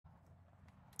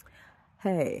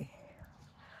Hey,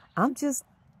 I'm just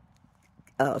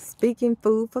speaking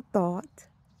food for thought.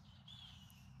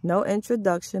 No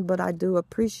introduction, but I do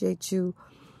appreciate you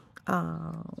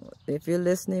if you're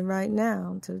listening right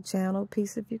now to the channel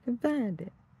Peace if you can find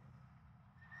it.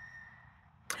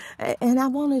 And I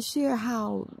want to share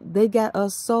how they got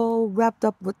us so wrapped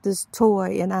up with this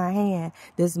toy in our hand,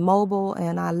 this mobile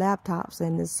and our laptops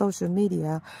and this social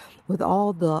media with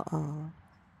all the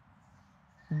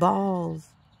balls,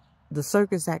 the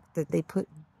circus act that they put,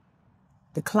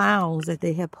 the clowns that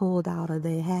they have pulled out of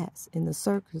their hats in the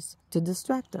circus to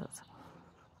distract us.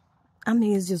 I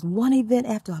mean, it's just one event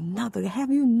after another.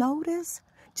 Have you noticed?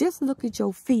 Just look at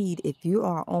your feed if you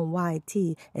are on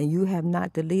YT and you have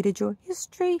not deleted your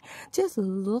history. Just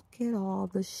look at all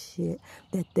the shit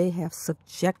that they have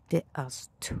subjected us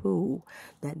to.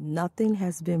 That nothing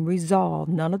has been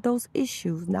resolved. None of those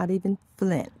issues, not even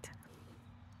Flint.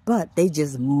 But they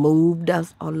just moved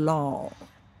us along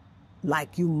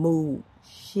like you move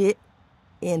shit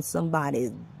in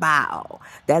somebody's bow.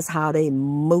 That's how they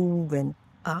moving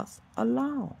us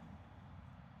along.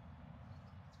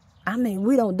 I mean,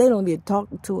 they don't even talk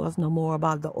to us no more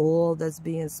about the oil that's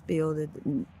being spilled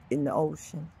in the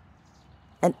ocean.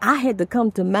 And I had to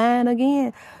come to mind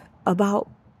again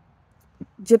about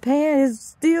Japan is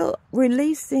still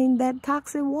releasing that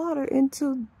toxic water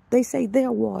into, they say,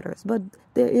 their waters. But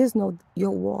there is no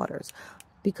your waters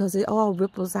because it all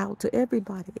ripples out to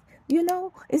everybody. You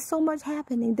know, it's so much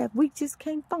happening that we just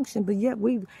can't function. But yet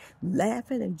we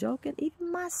laughing and joking.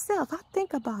 Even myself, I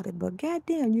think about it. But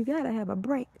goddamn, you got to have a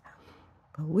break.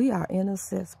 But we are in a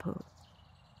cesspool.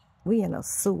 We in a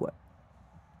sewer.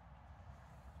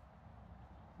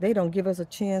 They don't give us a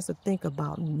chance to think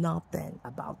about nothing.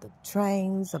 About the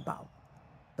trains, about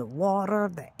the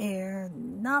water, the air,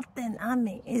 nothing. I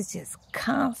mean, it's just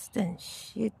constant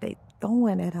shit they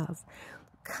throwing at us.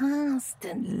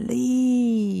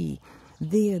 Constantly.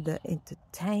 Via the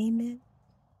entertainment.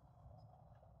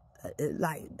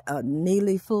 Like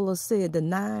Neely Fuller said, the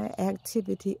 9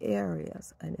 activity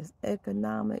areas, and it's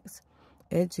economics,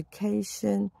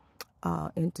 education,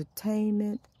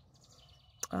 entertainment,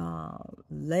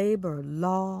 labor,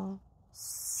 law,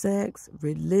 sex,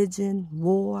 religion,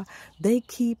 war. They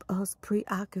keep us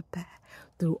preoccupied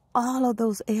through all of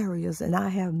those areas, and I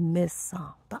have missed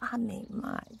some. But I mean,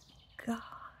 my gosh,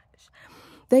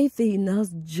 they feeding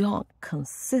us junk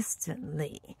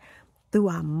consistently through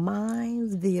our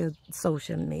minds, via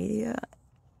social media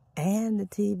and the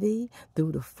TV,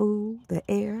 through the food, the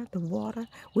air, the water.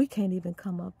 We can't even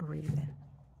come up breathing.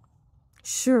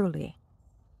 Surely.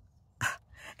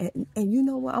 And you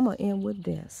know what? I'm going to end with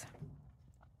this.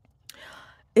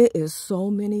 It is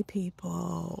so many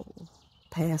people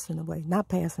passing away, not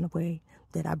passing away,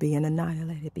 that are being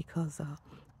annihilated because of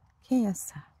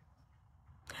cancer.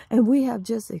 And we have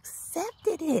just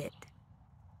accepted it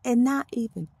and not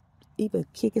even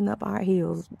kicking up our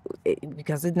heels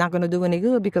because it's not going to do any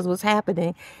good, because what's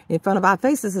happening in front of our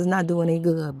faces is not doing any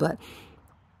good. But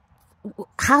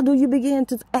how do you begin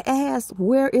to ask,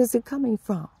 where is it coming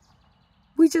from?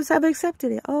 We just have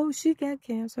accepted it. Oh, she got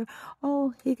cancer.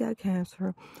 Oh, he got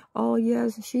cancer. Oh,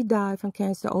 yes, she died from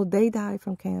cancer. Oh, they died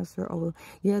from cancer. Oh,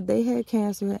 yeah, they had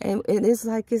cancer. And it's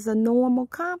like it's a normal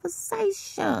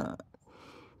conversation.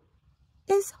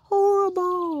 It's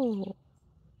horrible.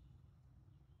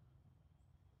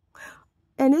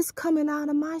 And it's coming out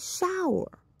of my shower.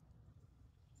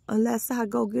 Unless I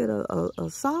go get a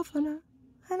softener.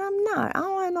 And I'm not. I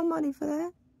don't have no money for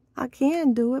that. I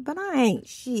can do it, but I ain't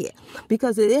shit.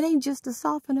 Because it ain't just the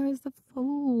softener, it's the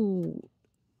food.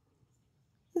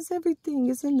 It's everything.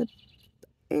 It's in the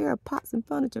air, pots and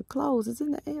furniture, clothes. It's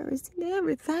in the air. It's in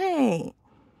everything.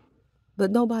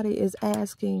 But nobody is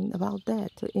asking about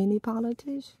that to any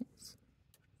politicians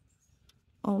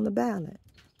on the ballot.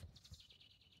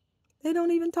 They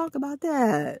don't even talk about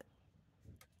that.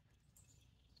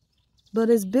 But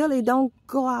it's Billy, don't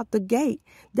go out the gate.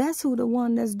 That's who the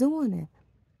one that's doing it.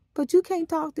 But you can't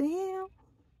talk to him.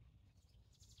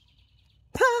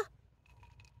 Ha!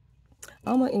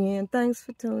 I'm going to end. Thanks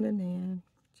for tuning in.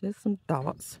 Just some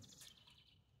thoughts.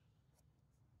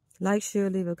 Like, share,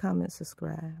 leave a comment,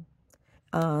 subscribe.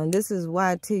 This is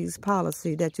YT's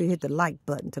policy, that you hit the like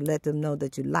button to let them know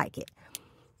that you like it.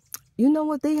 You know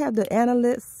what? They have the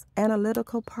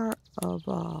analytical part of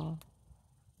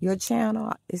your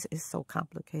channel. It's so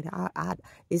complicated.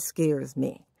 It scares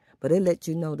me. But it lets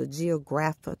you know the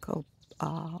geographical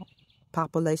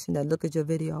population that look at your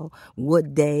video,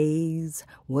 what days,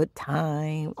 what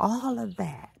time, all of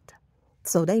that.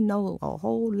 So they know a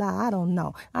whole lot. I don't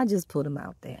know. I just put them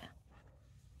out there.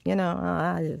 You know,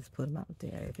 I just put them out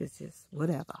there. It's just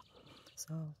whatever.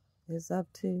 So It's up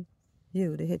to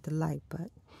you to hit the like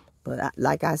button. But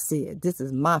like I said, this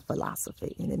is my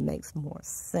philosophy, and it makes more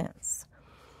sense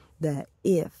that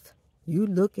if you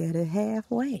look at it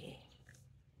halfway,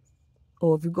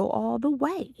 or if you go all the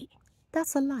way,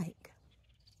 that's a like.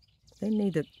 They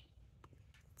need to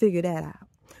figure that out.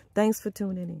 Thanks for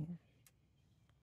tuning in.